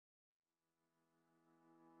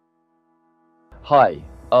Hi,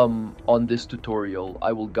 on this tutorial,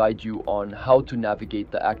 I will guide you on how to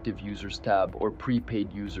navigate the Active Users tab or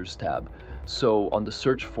Prepaid Users tab. So on the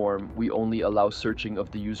search form, we only allow searching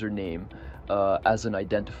of the username as an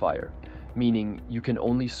identifier, meaning you can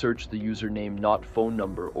only search the username, not phone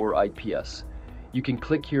number or IPS. You can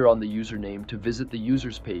click here on the username to visit the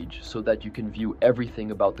users page so that you can view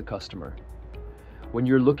everything about the customer. When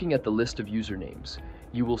you're looking at the list of usernames,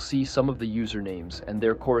 you will see some of the usernames and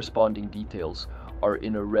their corresponding details are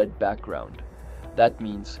in a red background. That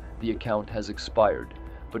means the account has expired.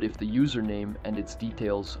 But if the username and its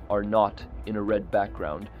details are not in a red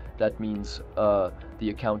background, that means the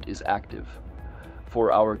account is active.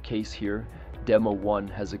 For our case here, Demo 1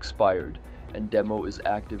 has expired, and Demo is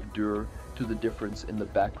active due to the difference in the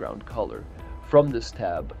background color. From this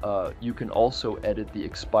tab, you can also edit the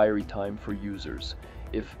expiry time for users.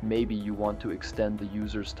 If maybe you want to extend the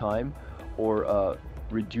user's time or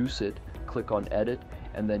reduce it, click on Edit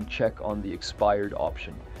and then check on the expired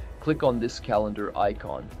option. Click on this calendar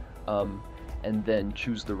icon and then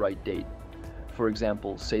choose the right date. For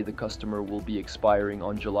example, say the customer will be expiring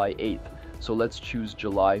on July 8th, so let's choose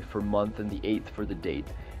July for month and the 8th for the date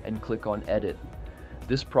and click on Edit.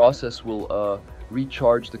 This process will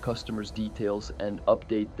recharge the customer's details and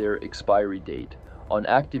update their expiry date. On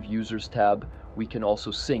Active Users tab, we can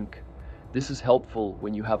also sync. This is helpful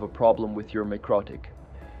when you have a problem with your Mikrotik.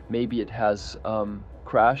 Maybe it has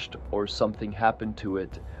crashed or something happened to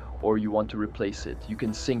it, or you want to replace it. You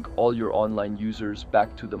can sync all your online users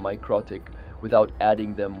back to the Mikrotik without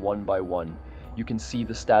adding them one by one. You can see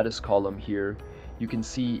the status column here. You can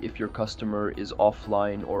see if your customer is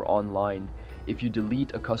offline or online. If you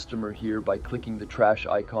delete a customer here by clicking the trash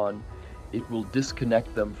icon, it will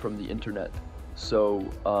disconnect them from the internet. So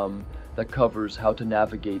that covers how to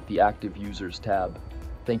navigate the Active Users tab.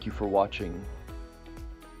 Thank you for watching.